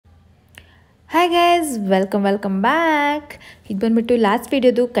Hi guys, welcome back. ಇದು ಬಂದುಬಿಟ್ಟು last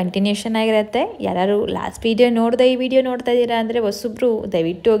ವೀಡಿಯೋದು continuation ಆಗಿರುತ್ತೆ. ಯಾರು ಲಾಸ್ಟ್ ವೀಡಿಯೋ ನೋಡ್ದೆ ಈ ವಿಡಿಯೋ ನೋಡ್ತಾ ಇದ್ದೀರಾ ಅಂದರೆ ಹೊಸಬ್ರು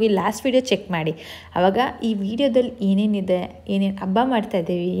ದಯವಿಟ್ಟು ಹೋಗಿ ಲಾಸ್ಟ್ ವೀಡಿಯೋ ಚೆಕ್ ಮಾಡಿ. ಆವಾಗ ಈ ವಿಡಿಯೋದಲ್ಲಿ ಏನೇನಿದೆ, ಏನೇನು ಹಬ್ಬ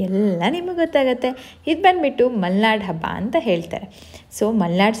ಮಾಡ್ತಾಯಿದ್ದೀವಿ ಎಲ್ಲ ನಿಮಗೆ ಗೊತ್ತಾಗುತ್ತೆ. ಇದು ಬಂದುಬಿಟ್ಟು ಮಲೆನಾಡು ಹಬ್ಬ ಅಂತ ಹೇಳ್ತಾರೆ. ಸೊ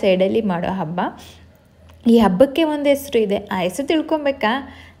ಮಲೆನಾಡು ಸೈಡಲ್ಲಿ ಮಾಡೋ ಹಬ್ಬ. ಈ ಹಬ್ಬಕ್ಕೆ ಒಂದು ಹೆಸರು ಇದೆ. ಆ ಹೆಸರು ತಿಳ್ಕೊಬೇಕಾ?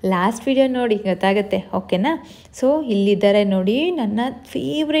 ಲಾಸ್ಟ್ ವಿಡಿಯೋ ನೋಡಿ ಗೊತ್ತಾಗುತ್ತೆ, ಓಕೆನಾ? ಸೊ ಇಲ್ಲಿದ್ದಾರೆ ನೋಡಿ, ನನ್ನ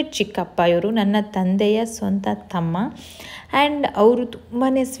ಫೇವ್ರೆಟ್ ಚಿಕ್ಕಪ್ಪ. ಇವರು ನನ್ನ ತಂದೆಯ ಸ್ವಂತ ತಮ್ಮ. ಆ್ಯಂಡ್ ಅವರು ತುಂಬಾ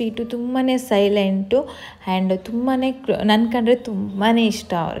ಸ್ವೀಟು, ತುಂಬಾ ಸೈಲೆಂಟು, ಆ್ಯಂಡ್ ತುಂಬಾ ನನ್ನ ಕಂಡ್ರೆ ತುಂಬಾ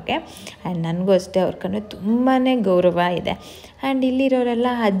ಇಷ್ಟ ಅವ್ರಿಗೆ. ಆ್ಯಂಡ್ ನನಗೂ ಅಷ್ಟೇ ಅವ್ರ ಕಂಡ್ರೆ ತುಂಬಾ ಗೌರವ ಇದೆ. ಆ್ಯಂಡ್ ಇಲ್ಲಿರೋರೆಲ್ಲ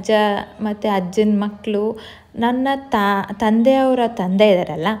ಅಜ್ಜ ಮತ್ತು ಅಜ್ಜನ ಮಕ್ಕಳು, ನನ್ನ ತಂದೆಯವರ ತಂದೆ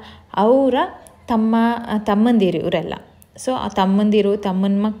ಇದ್ದಾರಲ್ಲ ಅವರ ತಮ್ಮಂದಿರು ಇವರೆಲ್ಲ. ಸೊ ಆ ತಮ್ಮಂದಿರು,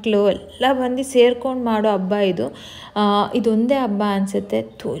 ತಮ್ಮನ ಮಕ್ಕಳು ಎಲ್ಲ ಬಂದು ಸೇರ್ಕೊಂಡು ಮಾಡೋ ಹಬ್ಬ ಇದು. ಇದೊಂದೇ ಹಬ್ಬ ಅನಿಸುತ್ತೆ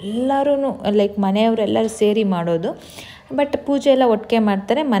ಎಲ್ಲರೂ, ಲೈಕ್ ಮನೆಯವರೆಲ್ಲರೂ ಸೇರಿ ಮಾಡೋದು. ಬಟ್ ಪೂಜೆ ಎಲ್ಲ ಒಟ್ಟಿಗೆ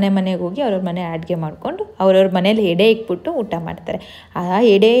ಮಾಡ್ತಾರೆ. ಮನೆಗೆ ಹೋಗಿ ಅವ್ರವ್ರ ಮನೆ ಅಡುಗೆ ಮಾಡಿಕೊಂಡು ಅವ್ರವ್ರ ಮನೇಲಿ ಎಡೆ ಇಕ್ಬಿಟ್ಟು ಊಟ ಮಾಡ್ತಾರೆ. ಆ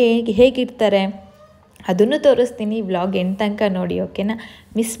ಎಡೆ ಹೇಗಿರ್ತಾರೆ ಅದನ್ನು ತೋರಿಸ್ತೀನಿ. ವ್ಲಾಗ್ ಎಂಡ್ ತನಕ ನೋಡಿ, ಓಕೆನಾ?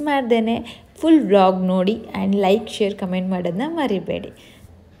 ಮಿಸ್ ಮಾಡ್ದೇ ಫುಲ್ ವ್ಲಾಗ್ ನೋಡಿ. ಆ್ಯಂಡ್ ಲೈಕ್, ಶೇರ್, ಕಮೆಂಟ್ ಮಾಡೋದನ್ನ ಮರಿಬೇಡಿ.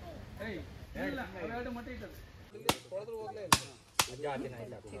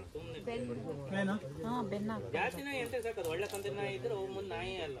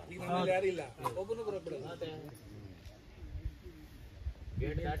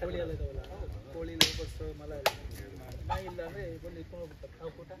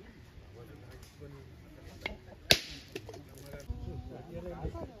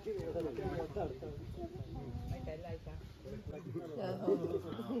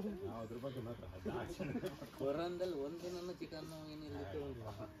 ಕೊರಂದಲ್ಲಿ ಒಂದಿನ ಚಿಕನ್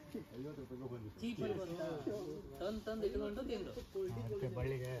ತಂದು ಇಟ್ಕೊಂಡು ತಿಂದು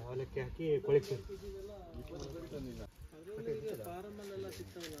ಬಳ್ಳಿಗೆ ಅವಲಕ್ಕಿ ಹಾಕಿ ಕೊಳಿಸಿ ಫಾರಮಲ್ಲೆಲ್ಲ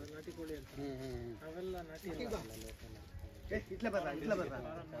ಸಿಗ್ತಾವಲ್ಲ ನಾಟಿ ಕೋಳಿ ಅಂತ, ಅವೆಲ್ಲ ನಾಟಿ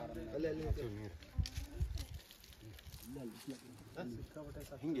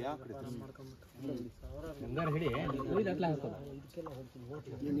ಹಿಂಗೆ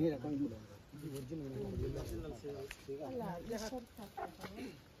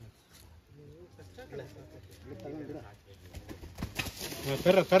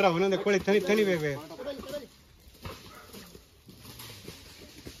ಪೆರ್ರ ಒಂದೊಂದೇ ಕೋಳಿ ತನಿಬೇಕು.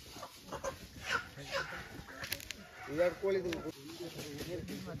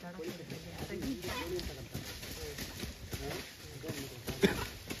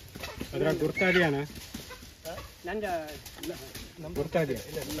 ಅದ್ರಾಗ ಗುರ್ತಾ ಇದೆಯಾನ? ಗುರ್ತಾ ಇದೆಯಾ?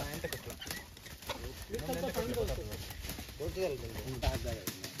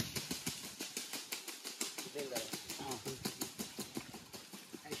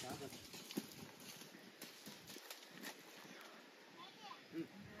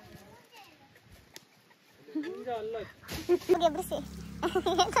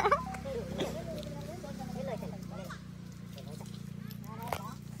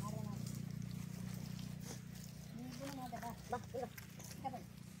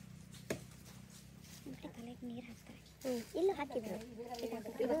 ನೀರು ಹಾಕ್ತಾರೆ. ಇಲ್ಲೂ ಹಾಕಿದ್ರು,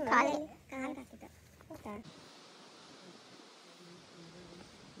 ಕಾಲಿಗೆ ಹಾಕಿದ್ರು.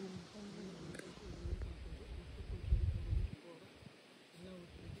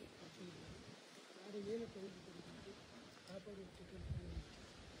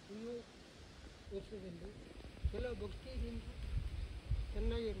 ವರ್ಷದಲ್ಲಿ ಕೆಲವು ಭಕ್ತಿಯಿಂದ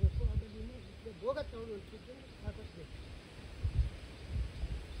ಚೆನ್ನಾಗಿರಬೇಕು. ಅದರಲ್ಲಿ ಭೋಗ ತಗೊಳ್ಳಿಕ್ಕೆ ಸಾಕಷ್ಟು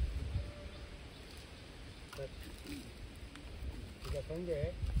ಈಗ ಸಂಜೆ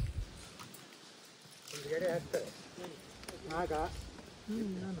ಒಂದು ಎಡೆ ಹಾಕ್ತಾರೆ. ಆಗ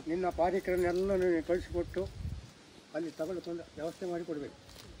ನಿನ್ನ ಪಾರಿಕರನ್ನೆಲ್ಲ ಕಳಿಸಿಕೊಟ್ಟು ಅಲ್ಲಿ ತಗೊಳ್ಕೊಂಡು ವ್ಯವಸ್ಥೆ ಮಾಡಿ ಕೊಡಬೇಕು.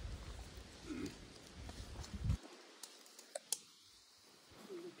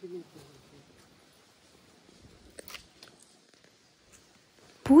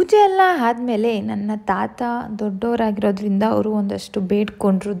 ಪೂಜೆ ಎಲ್ಲ ಆದಮೇಲೆ ನನ್ನ ತಾತ ದೊಡ್ಡವರಾಗಿರೋದ್ರಿಂದ ಅವರು ಒಂದಷ್ಟು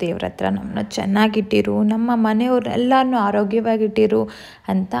ಬೇಡ್ಕೊಂಡ್ರು ದೇವ್ರ ಹತ್ರ, ನಮ್ಮನ್ನ ಚೆನ್ನಾಗಿಟ್ಟಿರು, ನಮ್ಮ ಮನೆಯವ್ರೆಲ್ಲನೂ ಆರೋಗ್ಯವಾಗಿಟ್ಟಿರು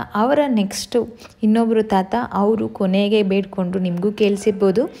ಅಂತ. ಅವರ ನೆಕ್ಸ್ಟು ಇನ್ನೊಬ್ಬರು ತಾತ ಅವರು ಕೊನೆಗೆ ಬೇಡ್ಕೊಂಡ್ರು. ನಿಮಗೂ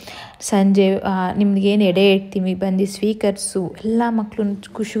ಕೇಳಿಸಿರ್ಬೋದು, ಸಂಜೆ ನಿಮ್ಗೇನು ಎಡೆ ಇಡ್ತೀವಿ ಬಂದು ಸ್ವೀಕರಿಸು, ಎಲ್ಲ ಮಕ್ಕಳು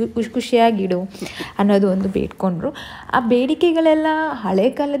ಖುಷಿಯಾಗಿಡು ಅನ್ನೋದು ಒಂದು ಬೇಡ್ಕೊಂಡ್ರು. ಆ ಬೇಡಿಕೆಗಳೆಲ್ಲ ಹಳೆ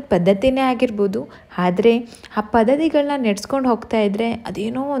ಕಾಲದ ಪದ್ಧತಿನೇ ಆಗಿರ್ಬೋದು, ಆದರೆ ಆ ಪದ್ಧತಿಗಳನ್ನ ನಡೆಸ್ಕೊಂಡು ಹೋಗ್ತಾ ಇದ್ದರೆ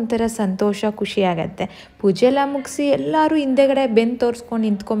ಅದೇನೋ ಒಂಥರ ಸಂತೋಷ, ಖುಷಿಯಾಗತ್ತೆ. ಪೂಜೆ ಎಲ್ಲ ಮುಗಿಸಿ ಎಲ್ಲರೂ ಹಿಂದೆಗಡೆ ಬೆನ್ನು ತೋರಿಸ್ಕೊಂಡು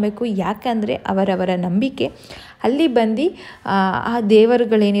ನಿಂತ್ಕೊಬೇಕು. ಯಾಕಂದರೆ ಅವರವರ ನಂಬಿಕೆ ಅಲ್ಲಿ ಬಂದು ಆ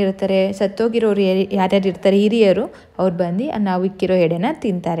ದೇವರುಗಳೇನಿರ್ತಾರೆ, ಸತ್ತೋಗಿರೋರು ಯಾರ್ಯಾರು ಇರ್ತಾರೆ ಹಿರಿಯರು, ಅವ್ರು ಬಂದು ನಾವು ಇಕ್ಕಿರೋ ಎಡೆನ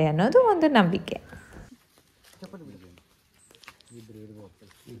ತಿಂತಾರೆ ಅನ್ನೋದು ಒಂದು ನಂಬಿಕೆ.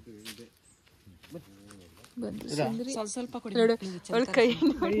 ಸ್ವಲ್ಪ ಕೊಡಿ. ದೊಡ್ಡ ಕೈ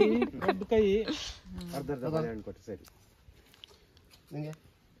ಸರಿ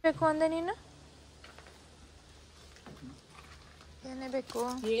ಬೇಕು ಅಂದೆ ನೀನು? ಏನೇ ಬೇಕು?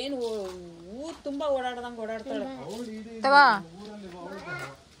 ಏನು ಊರ್ ತುಂಬಾ ಓಡಾಡ್ದಂಗೆ ಓಡಾಡ್ತಾಳೆ. ತವಾ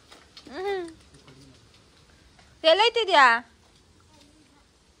ಎಲ್ಲೈತಿದ್ಯಾ?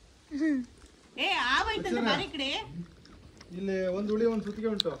 ಏ ಆವೈತಂತ ಬಾರಿ ಕಡೆ. ಇಲ್ಲಿ ಒಂದು ಉಳಿ ಒಂದು ಸುತ್ತಿಗೆ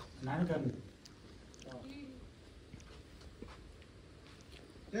ಉಂಟು.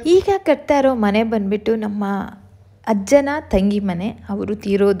 ಈಗ ಕಟ್ತಾ ಇರೋ ಮನೆ ಬಂದ್ಬಿಟ್ಟು ನಮ್ಮ ಅಜ್ಜನ ತಂಗಿ ಮನೆ. ಅವರು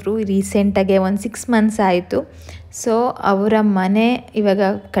ತೀರೋದ್ರು ರೀಸೆಂಟಾಗೆ ಒಂದು 6 months ಆಯಿತು. ಸೊ ಅವರ ಮನೆ ಇವಾಗ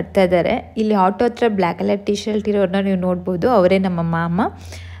ಕಟ್ತಾ ಇದ್ದಾರೆ. ಇಲ್ಲಿ ಆಟೋ ಹತ್ರ ಬ್ಲ್ಯಾಕ್ ಕಲರ್ ಟಿ ಶರ್ಟ್ ಇರೋರನ್ನ ನೀವು ನೋಡ್ಬೋದು. ಅವರೇ ನಮ್ಮ ಮಾಮ,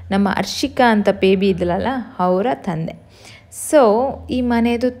 ನಮ್ಮ ಹರ್ಷಿಕಾ ಅಂತ ಬೇಬಿ ಇದ್ಲಲ್ಲ ಅವರ ತಂದೆ. ಸೊ ಈ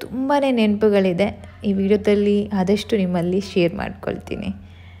ಮನೆಯದು ತುಂಬಾ ನೆನಪುಗಳಿದೆ. ಈ ವಿಡಿಯೋದಲ್ಲಿ ಆದಷ್ಟು ನಿಮ್ಮಲ್ಲಿ ಶೇರ್ ಮಾಡ್ಕೊಳ್ತೀನಿ.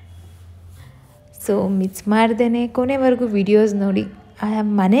 ಸೊ ಮಿಸ್ ಮಾಡ್ದೇ ಕೊನೆವರೆಗೂ ವಿಡಿಯೋಸ್ ನೋಡಿ. ಆ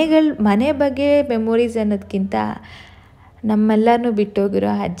ಮನೆ ಬಗ್ಗೆ ಮೆಮೊರೀಸ್ ಅನ್ನೋದಕ್ಕಿಂತ ನಮ್ಮೆಲ್ಲರನ್ನೂ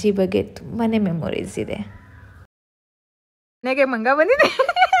ಬಿಟ್ಟೋಗಿರೋ ಅಜ್ಜಿ ಬಗ್ಗೆ ತುಂಬಾ ಮೆಮೊರೀಸ್ ಇದೆ. ನನಗೆ ಮಂಗ ಬಂದಿದೆ.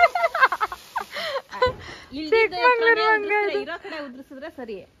 ಇರೋ ಕಡೆ ಉದ್ರಿಸಿದ್ರೆ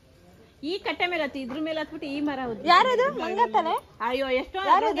ಸರಿ. ಈ ಕಟ್ಟೆ ಮೇಲೆ ಹತ್ತಿ ಇದ್ರ ಮೇಲೆ ಹತ್ಬಿಟ್ಟು ಈ ಮರ ಯಾರದು ಮಂಗ ತಾನೆ? ಅಯ್ಯೋ ಎಷ್ಟೋ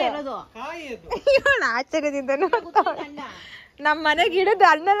ಇರೋದು. ಆಶ್ಚರ್ಯದಿಂದ ನಮ್ಮ ಮನೆ ಗಿಡದ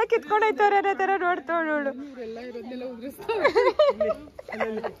ಹಣ್ಣೆಲ್ಲ ಕಿತ್ಕೊಂಡೋಯ್ತವ್ರೆ ಅನ್ನೋ ತರ ನೋಡ್ತವಳು.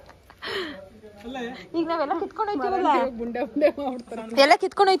 ಈಗ ನಾವೆಲ್ಲ ಕಿತ್ಕೊಂಡೋಯ್ತೀವಲ್ಲ, ಎಲ್ಲ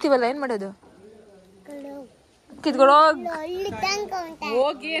ಕಿತ್ಕೊಂಡೋಯ್ತೀವಲ್ಲ, ಏನ್ ಮಾಡೋದು? ಕಿತ್ಕೊಳೋ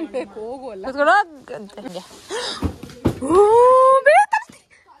ಹೋಗಿ ಅನ್ಬೇಕು, ಹೋಗುವಲ್ಲ. ಕಿತ್ಕೊಳೋ ಅಂತ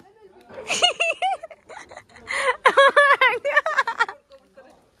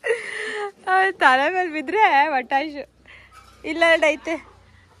ತಲೆ ಮೇಲೆ ಬಿದ್ರೆ ಒಟ್ಟಾಯ್ಸು. ಇಲ್ಲ ಐತೆ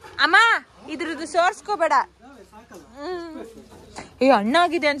ಅಮ್ಮ, ಇದ್ರದ್ದು ಸೋರ್ಸ್ಕೋಬೇಡ. ಈ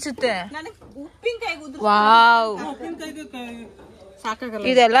ಹಣ್ಣಾಗಿದೆ ಅನ್ಸುತ್ತೆ. ವಾವ್,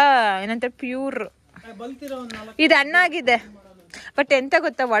 ಇದೆಲ್ಲ ಏನಂತಾರೆ ಪ್ಯೂರ್. ಇದು ಹಣ್ಣಾಗಿದೆ, ಬಟ್ ಎಂತ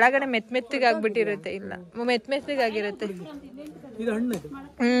ಗೊತ್ತಾ, ಒಳಗಡೆ ಮೆತ್ತಗೆ ಆಗ್ಬಿಟ್ಟಿರುತ್ತೆ. ಇಲ್ಲ ಮೆತ್ತಗೆ ಆಗಿರುತ್ತೆ.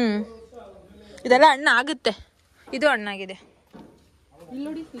 ಇದೆಲ್ಲ ಹಣ್ಣು ಆಗುತ್ತೆ. ಇದು ಹಣ್ಣಾಗಿದೆ.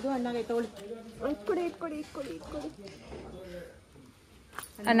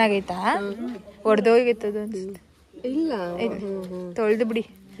 ಹಣ್ಣಾಗೈತಾ? ಹೊಡೆದೋಗಿತ್ತದು ಅನ್ಸುತ್ತೆ. ಇಲ್ಲ, ತೊಳೆದು ಬಿಡಿ.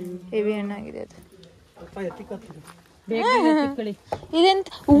 ಹೆವಿ ಹಣ್ಣಾಗಿದೆ ಅದು. ಇದೆಂತ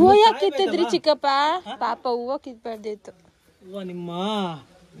ಹೂವು ಯಾಕೆ ಕಿತ್ತಿದ್ರಿ ಚಿಕ್ಕಪ್ಪ? ಪಾಪ ಹೂವು ಕಿತ್ಬಾರ್ದಿತ್ತು. ನಿಮ್ಮ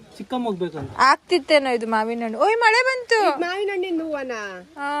ಚಿಕ್ಕಮ್ಮ ಹೋಗ್ಬೇಕಂತ ಆಗ್ತಿತ್ತೇನೋ ಇದು ಮಾವಿನ ಹಣ್ಣು. ಓಯ್ ಮಳೆ ಬಂತು. ಮಾವಿನ ಹಣ್ಣಿನ ಹೂವನ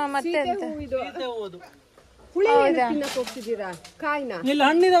ಮತ್ತೆ ಹೋಗ್ತಿದ್ದೀರಾ? ಕಾಯಿನ ಇಲ್ಲ,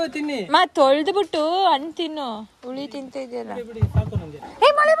 ಹಣ್ಣಿದಾವೆ ತಿನ್ನಿ. ಮತ್ ತೊಳ್ದು ಬಿಟ್ಟು ಹಣ್ಣು ತಿನ್ನು. ಹುಳಿ ತಿಂತ ಇದೆಯಲ್ಲ.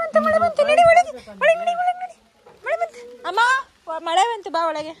 ಮಳೆ ಬಂತು, ಮಳೆ ಬಂತು. ನಡಿ ಒಳಗೆ, ಮಳೆ ಬಂತು. ಅಮ್ಮ ಮಳೆ ಬಂತು, ಬಾ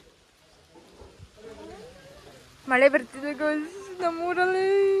ಒಳಗೆ. ಮಳೆ ಬರ್ತಿದೆ ನಮ್ಮೂರಲ್ಲಿ.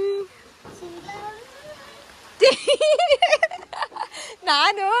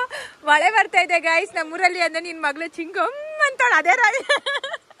 ನಾನು ಮಳೆ ಬರ್ತಾ ಇದೆ ಗಾಯ್ಸ್ ನಮ್ಮೂರಲ್ಲಿ ಅಂದ್ರೆ ನಿನ್ ಮಗಳು ಚಿಂಗಮ್ ಅಂತಾಳ. ಅದೇ ರಾಗ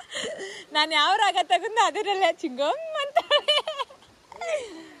ನಾನು ಯಾವ ರಾಗ ತಗೊಂಡು ಅದರಲ್ಲ ಚಿಂಗಮ್ ಅಂತಾಳೆ.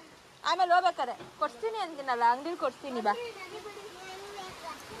 ಆಮೇಲೆ ಹೋಗ್ಬೇಕಾರೆ ಕೊಡ್ತೀನಿ ಅಂತೀನಲ್ಲ, ಅಂಗಡಿಲಿ ಕೊಡ್ತೀನಿ ಬಾ.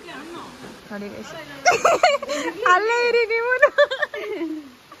 ನೋಡಿ ಅಲ್ಲೇ ಇರಿ ನೀವು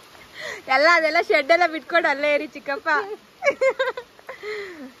ಎಲ್ಲ. ಅದೆಲ್ಲ ಶೆಡ್ ಎಲ್ಲ ಬಿಟ್ಕೊಂಡು ಅಲ್ಲೇ ಇರಿ ಚಿಕ್ಕಪ್ಪ.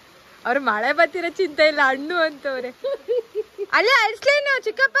 ಅವ್ರು ಮಳೆ ಬರ್ತಿರೋ ಚಿಂತೆ ಇಲ್ಲ, ಹಣ್ಣು ಅಂತವ್ರೆ. ಅಲ್ಲೇ ಐಸ್ಲೈನ್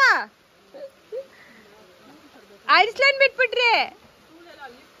ಚಿಕ್ಕಪ್ಪ, ಐಸ್ಲೈನ್ ಬಿಟ್ಬಿಟ್ರಿ.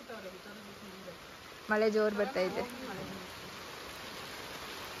 ಮಳೆ ಜೋರ್ ಬರ್ತಾ ಇದೆ.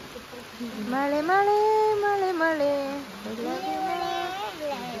 ಮಳೆ ಮಳೆ ಮಳೆ ಮಳೆ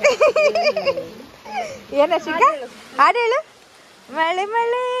ಏನ ಚಿಕ್ಕ ಹಾಡು ಹೇಳು. ಮಳೆ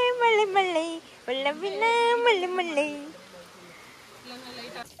ಮಳೆ ಮಳೆ ಮಳೆ ಒಳ್ಳವಿನ ಮಳೆ ಮಳೆ.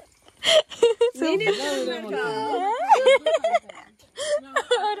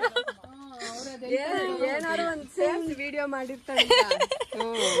 ಏನಾರು ಒಂದ್ ಸೇರ್ಸಿ ವಿಡಿಯೋ ಮಾಡಿರ್ತಾರೆ.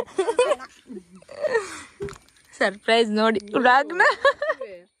 ಸರ್ಪ್ರೈಸ್ ನೋಡಿ ವ್ಲಾಗ್ನ.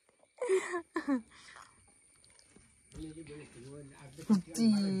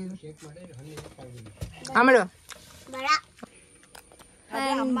 ಆಮೇಲೆ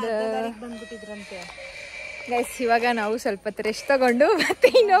ಗೈಸ್ ಇವಾಗ ನಾವು ಸ್ವಲ್ಪ ಹೊತ್ತು ರೆಸ್ಟ್ ತಗೊಂಡು ಮತ್ತೆ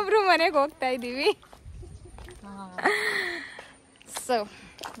ಇನ್ನೊಬ್ರು ಮನೆಗೆ ಹೋಗ್ತಾ ಇದ್ದೀವಿ. ಸೊ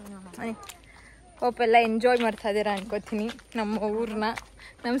ಹೋಪೆಲ್ಲ ಎಂಜಾಯ್ ಮಾಡ್ತಾ ಇದ್ದೀರಾ ಅನ್ಕೋತೀನಿ ನಮ್ಮ ಊರನ್ನ,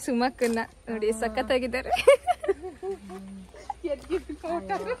 ನಮ್ಮ ಸುಮಕ್ಕನ್ನ ನೋಡಿ ಸಖತ್ತಾಗಿದ್ದಾರೆ.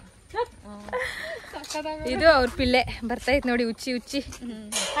 ಇದು ಅವ್ರ ಪಿಲ್ಲೆ ಬರ್ತೈತ್ ನೋಡಿ, ಹುಚ್ಚಿ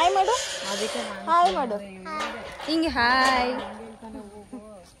ಹಾಯ್ ಮಾಡು, ಹಾಯ್ ಮಾಡು, ಹಿಂಗೆ ಹಾಯ್.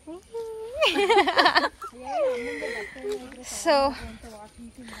 ಸೊ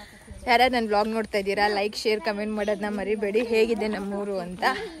ಯಾರ್ಯಾರು ನನ್ನ ಬ್ಲಾಗ್ ನೋಡ್ತಾ ಇದ್ದೀರಾ, ಲೈಕ್ ಶೇರ್ ಕಮೆಂಟ್ ಮಾಡೋದನ್ನ ಮರಿಬೇಡಿ. ಹೇಗಿದೆ ನಮ್ಮೂರು ಅಂತ.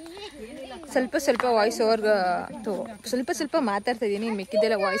 ಸ್ವಲ್ಪ ವಾಯ್ಸ್ ಓವರ್ ಸ್ವಲ್ಪ ಮಾತಾಡ್ತಾ ಇದ್ದೀನಿ,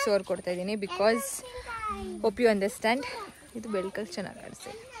 ಮಿಕ್ಕಿದ್ದೆಲ್ಲ ವಾಯ್ಸ್ ಓವರ್ ಕೊಡ್ತಾ ಇದ್ದೀನಿ ಬಿಕಾಸ್ ಹೋಪ್ ಯು ಅಂಡರ್ಸ್ಟ್ಯಾಂಡ್. ಇದು ಬೆಳ್ಕಲ್ ಚೆನ್ನಾಗಿ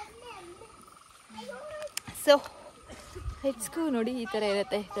ಕಾಣಿಸ್ತೆ. ಸೊ ಹೆಚ್ಗೂ ನೋಡಿ ಈ ಥರ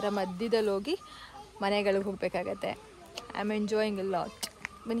ಇರುತ್ತೆ, ಈ ಥರ ಮಧ್ಯದಲ್ಲಿ ಹೋಗಿ ಮನೆಗಳಿಗೆ ಹೋಗ್ಬೇಕಾಗತ್ತೆ. I am enjoying a lot.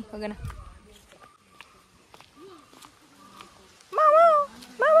 ಬನ್ನಿ ಹೋಗೋಣ.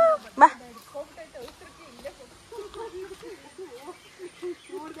 ಬಾ,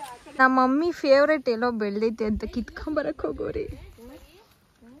 ನಮ್ಮ ಮಮ್ಮಿ ಫೇವ್ರೇಟ್ ಎಲ್ಲೋ ಬೆಳ್ದೈತೆ ಅಂತ ಕಿತ್ಕೊಂಬರಕ್ ಹೋಗೋರಿ.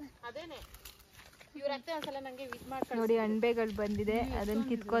 ನೋಡಿ ಅಣ್ಬೆಗಳು ಬಂದಿದೆ, ಅದನ್ನ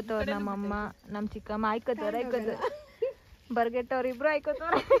ಕಿತ್ಕೋತವ್ರ ನಮ್ಮಮ್ಮ, ನಮ್ಮ ಚಿಕ್ಕಮ್ಮ ಆಯ್ಕೋತವ್ರ ಬರ್ಗೆಟ್ಟವ್ರ ಇಬ್ರು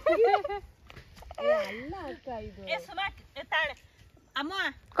ಆಯ್ಕೋತವ್ರ.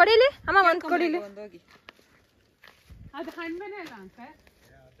 ಕೊಡಿಲಿ ಅಮ್ಮ, ಒಂದ್ ಕೊಡಿಲಿ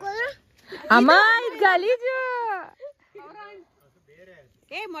ಅಮ್ಮ, ಇದು ಗಲೀಜು.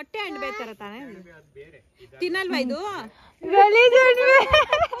 ಮೊಟ್ಟೆ ಹಣ್ಣು ಬೇಕಾರ ತಾನೆ ತಿನ್ನಲ್ವಾ ಇದು? ಗಲೀಜು ಅಣ್ಬೆ.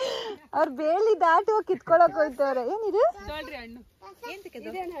 ಅವ್ರ ಬೇಲಿ ದಾಟಿ ಹೋಗಿ ಕಿತ್ಕೊಳಕ್ ಹೋಯ್ತವ್ರೆ. ಏನಿದು?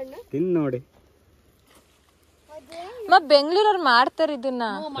 ತಿನ್ ನೋಡಿ. ಬೆಂಗಳೂರವ್ರು ಮಾಡ್ತಾರೆ ಇದನ್ನ.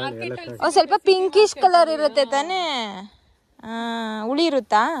 ಒಂದ್ ಸ್ವಲ್ಪ ಪಿಂಕಿಶ್ ಕಲರ್ ಇರುತ್ತೆ ತಾನೇ? ಹುಳಿ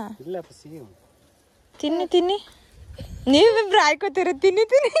ಇರುತ್ತಾ? ತಿನ್ನಿ ನೀವಿಬ್ರು ಆಯ್ಕೋತೀರ. ತಿನ್ನಿ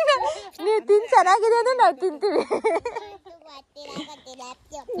ನೀವು ತಿನ್ ಚೆನ್ನಾಗಿದೆ ಅಂದ್ರೆ ನಾವು ತಿಂತೀವಿ.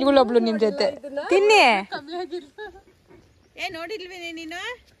 ಇವಳೊಬ್ಳು ನಿಮ್ ಜೊತೆ ತಿನ್ನಿ. ನೋಡಿಲ್ವೇ ನೀನು?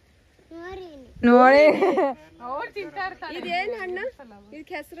 ನೋಡಿ ಇದೇನು ಹಣ್ಣು?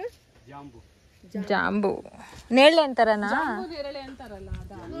 ಇದಕ್ಕೆ ಹೆಸರು ಜಾಂಬು. ನೇರಳೆ ಅಂತಾರನಾ?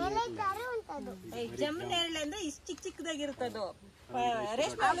 ಜಮ್ಮು ನೇರಳೆ ಅಂದ್ರೆ ಇಷ್ಟು ಚಿಕ್ಕದಾಗಿರ್ತದೋ.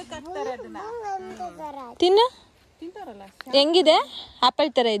 ರೇಷ್ಮೆ ಹುಳಕ್ಕೆ ಹಾಕ್ತಾರೆ ಅದನ್ನ. ತಿನ್ನು. ತಿಂತಾರಲ್ಲ, ಹೆಂಗಿದೆ? ಆಪಲ್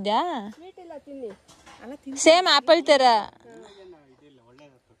ತರ ಇದ್ಯಾ? ಸೇಮ್ ಆಪಲ್ ತರ,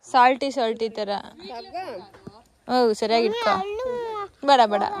 ಸಾಲ್ಟಿ ತರ. ಹೌದು, ಸರಿಯಾಗಿ ಇಟ್ಕೋ. ಬೇಡ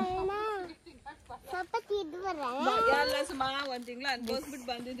ಎಲ್ಲ ಸುಮಾರು ಒಂದ್ ತಿಂಗಳು ಅನ್ಭವಿಸ್ಬಿಟ್ಟು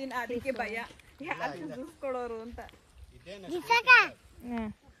ಬಂದಿದ್ದೀನಿ, ಅದಕ್ಕೆ ಭಯ ಜ್ಯೂಸ್ ಕೊಡೋರು ಅಂತ.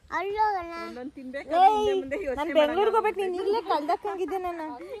 ಒಂದೊಂದು ತಿನ್ಬೇಕು. ನಾನು ಬೆಂಗಳೂರಿಗೆ ಹೋಗ್ಬೇಕು, ನೀನ್ ಈಗಲೇ ಕಳ್ದಕ್ಕಂಗಿದ್ದೆ ನಾನು.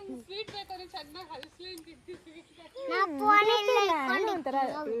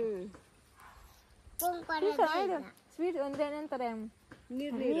 ಸ್ವೀಟ್ ಅಂದ್ರೆ ಏನಂತಾರೆ,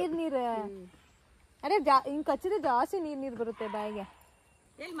 ನೀರ್. ಅರೆ ಹಿಂಗ್ ಕಚ್ಚಿದ್ರೆ ಜಾಸ್ತಿ ನೀರ್ ಬರುತ್ತೆ ಬಾಯಿಗೆ.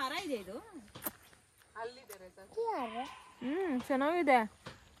 ಎಲ್ಲಿ ಮರ ಇದೆ ಇದು? ಚೆನ್ನಾಗಿದೆ.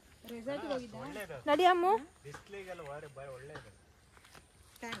 ನಡಿ ಅಮ್ಮು.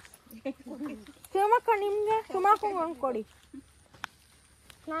 ಶಿವಮೊಗ್ಗ ನಿಮ್ಗೆ ಶಿವಮೊಗ್ಗ ಕೊಡಿ.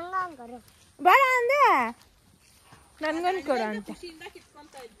 ಬೇಡ ಅಂದೆ, ನನ್ಗೊಂದು ಕೊಡು ಅಂತ.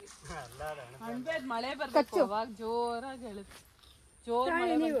 ಮಳೆ ಬರ್ಬೇಕು, ಜೋರಾಗಿ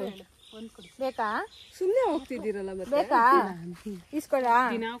ಬೇಕಾ? ಸುಮ್ಮನೆ ಹೋಗ್ತಿದ್ದೀರಲ್ಲ, ಬೇಕಾ? ಇಸ್ಕೊಡ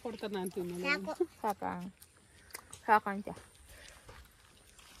ದಿನ ಕೊಡ್ತಾರೆ, ನಾನು ತಿನ್ನ. ಸಾಕಂತ.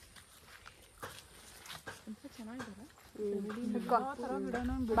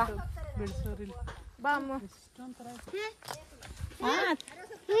 ಬಾ ಅಮ್ಮ.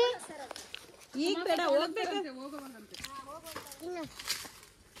 ಈಗ ಬೇಡ, ಹೋಗ್ಬೇಕು.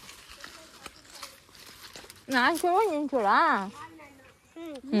 ನಾನು ಚೂಡ ನೀನು ಚೂಡ.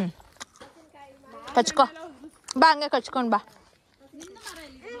 ಕಚ್ಕೊ ಬಾ, ಹಂಗೆ ಕಚ್ಕೊಂಡು ಬಾ.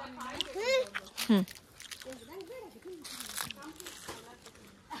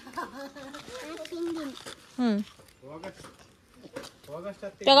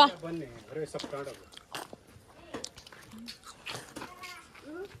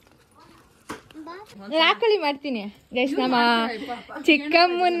 ಹಾಕಳಿ ಮಾಡ್ತೀನಿ ಗೈಸ್. ನಮ್ಮ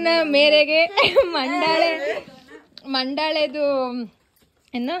ಚಿಕ್ಕಮ್ಮನ ಮೇರೆಗೆ ಮಂಡಾಳೆದು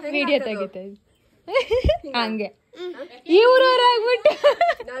ಏನೋ ವಿಡಿಯೋ ತೆಗಿತಾ ಇದ್ವಿ. ಹಂಗೆ ಈ ಊರವ್ರಾಗ್ಬಿಟ್ಟು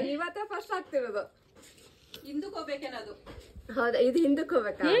ನಾನು ಇವತ್ತೇ ಫಸ್ಟ್ ಆಗ್ತಿರೋದು. ಹಿಂದಕ್ಕೆ ಹೋಗ್ಬೇಕೇನದು? ಹೌದಾ, ಇದು ಹಿಂದಕ್ಕೆ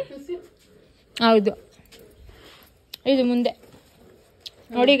ಹೋಗ್ಬೇಕಾ? ಹೌದು, ಇದು ಮುಂದೆ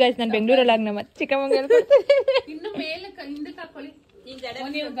ನೋಡಿ ಗೈಸ್. ನಾನು ಬೆಂಗಳೂರಲ್ಲಿ ನಮ್ಮ ಚಿಕ್ಕಮ್ಮಂಗೆ ಇನ್ನು ಮೇಲೆ ಹಿಂದಕ್ಕೆ ಹಾಕೊಳ್ಳಿ.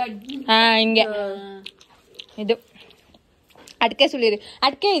 ಹಾ, ಹಿಂಗೆ. ಇದು ಅಡ್ಕೆ ಸುಳಿರಿ.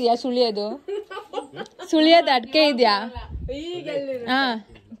 ಅಡ್ಕೆ ಇದೆಯಾ ಸುಳಿಯೋದು? ಸುಳಿಯೋದು ಅಡ್ಕೆ ಇದೆಯಾ? ಹಾ,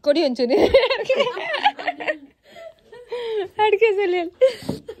 ಕೊಡಿ ಒಂಚೂರು ಅಡಿಕೆ ಸಲ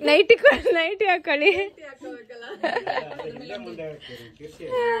ನೈಟಿ ಹಾಕೊಳ್ಳಿ.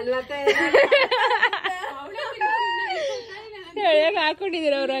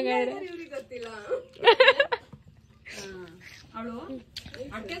 ಹಾಕೊಂಡಿದ್ದೀರ ಅವ್ರ ಹಂಗಾದ್ರೆ.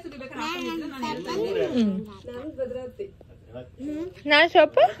 ನಾನು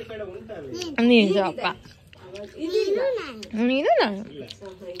ಸ್ವಲ್ಪ ನೀನು ಸ್ವಲ್ಪ ನೀನು ನಾನು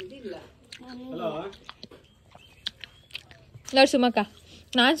ನೋಡಿ ಸುಮಕ್ಕ,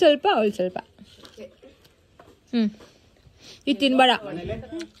 ನಾನು ಸ್ವಲ್ಪ ಅವಳು ಸ್ವಲ್ಪ. ಇದು ತಿನ್ಬೇಡ,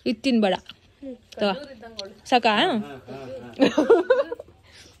 ಇದು ತಿನ್ಬೇಡ ಸಾಕಾ?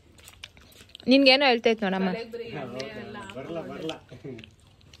 ನಿನ್ಗೇನೋ ಹೇಳ್ತೈತ್ ನೋಡಮ್ಮ.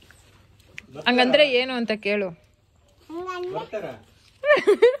 ಹಂಗಂದ್ರೆ ಏನು ಅಂತ ಕೇಳು.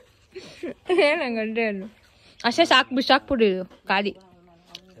 ಏನಂಗಂದ್ರೆ ಏನು ಅಷ್ಟೇ ಸಾಕ್ಬಿಡಿ ಇದು ಖಾಲಿ.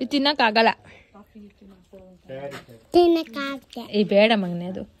 ಇದು ತಿನ್ನಕ್ಕಾಗಲ್ಲ. ಈ ಬೇಡ ಮಗನೆ,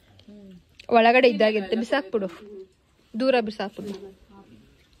 ಅದು ಒಳಗಡೆ ಇದ್ದಾಗಿರುತ್ತೆ. ಬಿಸಾಕ್ಬಿಡು, ದೂರ ಬಿಸಾಕ್ಬಿಡು.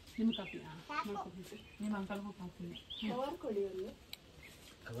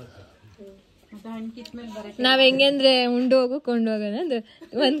 ನಾವ್ ಹೆಂಗಂದ್ರೆ ಉಂಡು ಹೋಗು ಕೊಂಡು ಹೋಗೋಣ ಅಂದ್ರೆ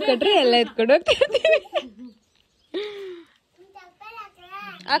ಒಂದ್ ಕೊಟ್ರೆ ಎಲ್ಲ ಎತ್ಕೊಂಡು ಹೋಗ್ತಿರ್ತೀವಿ.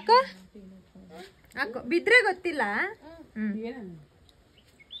 ಅಕ್ಕ ಅಕ್ಕ ಬಿದ್ರೆ ಗೊತ್ತಿಲ್ಲ.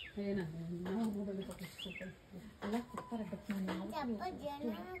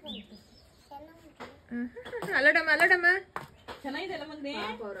 ಅಲ್ಲಡಮ್ಮ ಚೆನ್ನಾಗಿದೆಲ್ಲ ಮಗನೇ,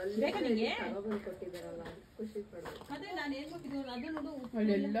 ಬೇಕಾ ನಿಂಗೆ? ಅದೇ ನಾನು ಏನ್ ಕೊಟ್ಟಿದ್ದು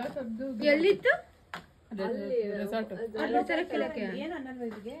ಎಲ್ಲಿತ್ತು?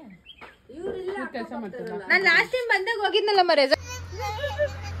 ನಾನು ಲಾಸ್ಟ್ ಟೈಮ್ ಬಂದಾಗ ಹೋಗಿದ್ನಲ್ಲ ಮರೆ.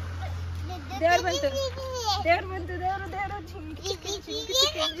 ದೇವ್ರು ಬಂತು.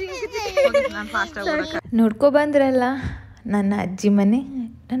 ನೋಡ್ಕೊ ಬಂದ್ರಲ್ಲ ನನ್ನ ಅಜ್ಜಿ ಮನೆ,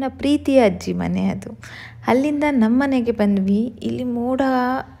 ನನ್ನ ಪ್ರೀತಿಯ ಅಜ್ಜಿ ಮನೆ ಅದು. ಅಲ್ಲಿಂದ ನಮ್ಮ ಮನೆಗೆ ಬಂದ್ವಿ. ಇಲ್ಲಿ ಮೋಡ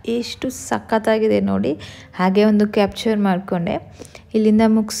ಎಷ್ಟು ಸಖತ್ತಾಗಿದೆ ನೋಡಿ. ಹಾಗೆ ಒಂದು ಕ್ಯಾಪ್ಚರ್ ಮಾಡಿಕೊಂಡೆ. ಇಲ್ಲಿಂದ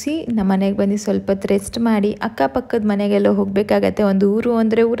ಮುಗಿಸಿ ನಮ್ಮ ಮನೆಗೆ ಬಂದು ಸ್ವಲ್ಪ ಹೊತ್ತು ರೆಸ್ಟ್ ಮಾಡಿ ಅಕ್ಕಪಕ್ಕದ ಮನೆಗೆಲ್ಲ ಹೋಗಬೇಕಾಗತ್ತೆ. ಒಂದು ಊರು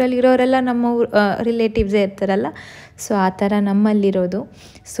ಅಂದರೆ ಊರಲ್ಲಿರೋರೆಲ್ಲ ನಮ್ಮ ರಿಲೇಟಿವ್ಸೇ ಇರ್ತಾರಲ್ಲ, ಸೊ ಆ ಥರ ನಮ್ಮಲ್ಲಿರೋದು.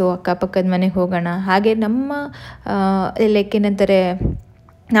 ಸೊ ಅಕ್ಕಪಕ್ಕದ ಮನೆಗೆ ಹೋಗೋಣ. ಹಾಗೆ ನಮ್ಮ ಲೈಕ್ ಏನಂತಾರೆ,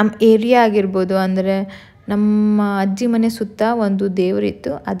 ನಮ್ಮ ಏರಿಯಾ ಆಗಿರ್ಬೋದು, ಅಂದರೆ ನಮ್ಮ ಅಜ್ಜಿ ಮನೆ ಸುತ್ತ ಒಂದು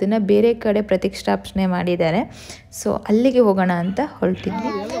ದೇವರಿತ್ತು, ಅದನ್ನು ಬೇರೆ ಕಡೆ ಪ್ರತಿಷ್ಠಾಪನೆ ಮಾಡಿದ್ದಾರೆ. ಸೊ ಅಲ್ಲಿಗೆ ಹೋಗೋಣ ಅಂತ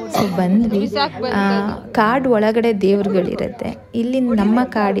ಹೊರಟಿದ್ವಿ. ಸೊ ಬಂದ್ವಿ. ಕಾಡು ಒಳಗಡೆ ದೇವ್ರುಗಳಿರುತ್ತೆ. ಇಲ್ಲಿ ನಮ್ಮ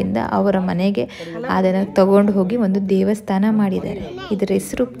ಕಾಡಿಂದ ಅವರ ಮನೆಗೆ ಅದನ್ನು ತಗೊಂಡು ಹೋಗಿ ಒಂದು ದೇವಸ್ಥಾನ ಮಾಡಿದ್ದಾರೆ. ಇದರ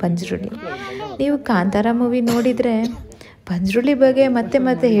ಹೆಸರು ಪಂಜ್ರುಳಿ. ನೀವು ಕಾಂತಾರ ಮೂವಿ ನೋಡಿದರೆ ಪಂಜ್ರುಳಿ ಬಗ್ಗೆ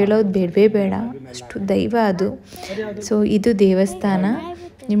ಮತ್ತೆ ಹೇಳೋದು ಬೇಡವೇ ಬೇಡ, ಅಷ್ಟು ದೈವ ಅದು. ಸೊ ಇದು ದೇವಸ್ಥಾನ.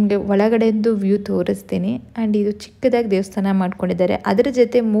 ನಿಮಗೆ ಒಳಗಡೆದ್ದು ವ್ಯೂ ತೋರಿಸ್ತೀನಿ. ಆ್ಯಂಡ್ ಇದು ಚಿಕ್ಕದಾಗಿ ದೇವಸ್ಥಾನ ಮಾಡ್ಕೊಂಡಿದ್ದಾರೆ. ಅದರ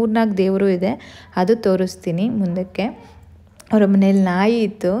ಜೊತೆ 3-4 ದೇವರು ಇದೆ, ಅದು ತೋರಿಸ್ತೀನಿ ಮುಂದಕ್ಕೆ. ಅವರ ಮನೇಲಿ ನಾಯಿ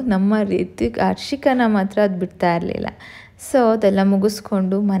ಇತ್ತು. ನಮ್ಮ ಹರ್ಷಿಕನ ಮಾತ್ರ ಅದು ಬಿಡ್ತಾ ಇರಲಿಲ್ಲ. ಸೊ ಅದೆಲ್ಲ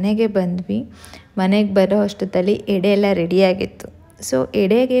ಮುಗಿಸ್ಕೊಂಡು ಮನೆಗೆ ಬಂದ್ವಿ. ಮನೆಗೆ ಬರೋ ಅಷ್ಟೊತ್ತಲ್ಲಿ ಎಡೆ ಎಲ್ಲ ರೆಡಿಯಾಗಿತ್ತು. ಸೊ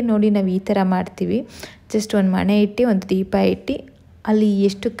ಎಡೆಗೆ ನೋಡಿ ನಾವು ಈ ಥರ ಮಾಡ್ತೀವಿ. ಜಸ್ಟ್ ಒಂದು ಮಣೆ ಇಟ್ಟು ಒಂದು ದೀಪ ಇಟ್ಟು ಅಲ್ಲಿ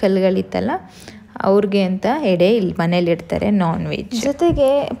ಎಷ್ಟು ಕಲ್ಲುಗಳಿತ್ತಲ್ಲ ಅವ್ರಿಗೆ ಅಂತ ಎಡೆ ಇಲ್ಲಿ ಮನೇಲಿ ಇಡ್ತಾರೆ, ನಾನ್ ವೆಜ್. ಜೊತೆಗೆ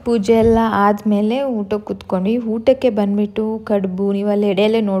ಪೂಜೆ ಎಲ್ಲ ಆದಮೇಲೆ ಊಟಕ್ಕೆ ಕೂತ್ಕೊಂಡ್ವಿ. ಊಟಕ್ಕೆ ಬಂದುಬಿಟ್ಟು ಕಡುಬು, ನೀವು ಅಲ್ಲಿ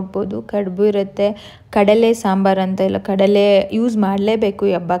ಎಡೆಯಲ್ಲೇ ನೋಡ್ಬೋದು ಕಡುಬು ಇರುತ್ತೆ. ಕಡಲೆ ಸಾಂಬಾರು ಅಂತ ಇಲ್ಲ, ಕಡಲೆ ಯೂಸ್ ಮಾಡಲೇಬೇಕು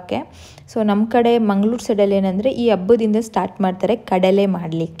ಈ ಹಬ್ಬಕ್ಕೆ. ಸೊ ನಮ್ಮ ಕಡೆ ಮಂಗಳೂರು ಸೈಡಲ್ಲಿ ಏನಂದರೆ ಈ ಹಬ್ಬದಿಂದ ಸ್ಟಾರ್ಟ್ ಮಾಡ್ತಾರೆ ಕಡಲೆ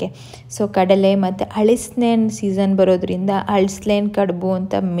ಮಾಡಲಿಕ್ಕೆ. ಸೊ ಕಡಲೆ ಮತ್ತು ಅಳಿಸ್ನೇನ್ ಸೀಸನ್ ಬರೋದ್ರಿಂದ ಅಳಿಸ್ಲೇನ್ ಕಡುಬು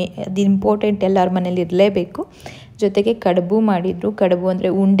ಅಂತ ಅದು ಇಂಪಾರ್ಟೆಂಟ್, ಎಲ್ಲರ ಮನೇಲಿ ಇರಲೇಬೇಕು. ಜೊತೆಗೆ ಕಡುಬು ಮಾಡಿದರು. ಕಡುಬು ಅಂದರೆ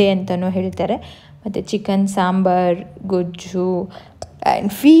ಉಂಡೆ ಅಂತಲೂ ಹೇಳ್ತಾರೆ. ಮತ್ತು ಚಿಕನ್ ಸಾಂಬಾರ್, ಗೊಜ್ಜು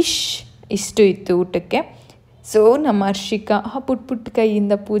ಆ್ಯಂಡ್ ಫಿಶ್ ಇಷ್ಟು ಇತ್ತು ಊಟಕ್ಕೆ. ಸೊ ನಮ್ಮ ಹರ್ಷಿಕಾ ಪುಟ್ಟ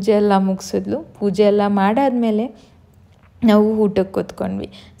ಕೈಯಿಂದ ಪೂಜೆ ಎಲ್ಲ ಮುಗಿಸಿದ್ಲು. ಪೂಜೆ ಎಲ್ಲ ಮಾಡಾದಮೇಲೆ ನಾವು ಊಟಕ್ಕೆ ಕೂತ್ಕೊಂಡ್ವಿ.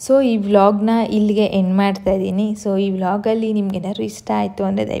 ಸೊ ಈ ವ್ಲಾಗ್ನ ಇಲ್ಲಿಗೆ ಎಂಡ್ ಮಾಡ್ತಾಯಿದ್ದೀನಿ. ಸೊ ಈ ವ್ಲಾಗಲ್ಲಿ ನಿಮ್ಗೆ ಏನಾದ್ರು ಇಷ್ಟ ಆಯಿತು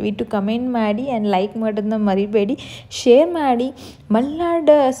ಅಂದರೆ ದಯವಿಟ್ಟು ಕಮೆಂಟ್ ಮಾಡಿ ಆ್ಯಂಡ್ ಲೈಕ್ ಮಾಡೋದನ್ನ ಮರಿಬೇಡಿ. ಶೇರ್ ಮಾಡಿ.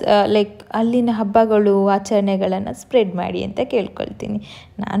 ಮಲೆನಾಡು ಲೈಕ್ ಅಲ್ಲಿನ ಹಬ್ಬಗಳು ಆಚರಣೆಗಳನ್ನು ಸ್ಪ್ರೆಡ್ ಮಾಡಿ ಅಂತ ಕೇಳ್ಕೊಳ್ತೀನಿ.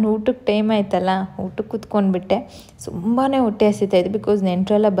 ನಾನು ಊಟಕ್ಕೆ ಟೈಮ್ ಆಯ್ತಲ್ಲ, ಊಟಕ್ಕೆ ಕೂತ್ಕೊಂಡ್ಬಿಟ್ಟೆ. ತುಂಬಾ ಹೊಟ್ಟೆ ಹಸಿತಾಯಿತ್ತು. ಬಿಕಾಸ್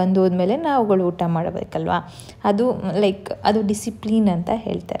ನೆಂಟರೆಲ್ಲ ಬಂದು ಹೋದ್ಮೇಲೆ ನಾವುಗಳು ಊಟ ಮಾಡಬೇಕಲ್ವಾ, ಅದು ಲೈಕ್ ಅದು ಡಿಸಿಪ್ಲಿನ್ ಅಂತ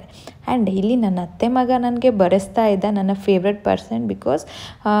ಹೇಳ್ತಾರೆ. ಆ್ಯಂಡ್ ಇಲ್ಲಿ ನನ್ನ ಅತ್ತೆ ಮಗ ನನಗೆ ಬರೆಸ್ತಾ ಇದ್ದ, ನನ್ನ favourite person. Because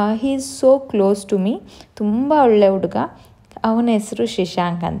he is so close to me. ತುಂಬ ಒಳ್ಳೆ ಹುಡುಗ. ಅವನ ಹೆಸರು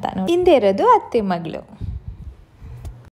ಶಶಾಂಕ್ ಅಂತ. ಹಿಂದೆ ಇರೋದು ಅತ್ತೆ ಮಗಳು.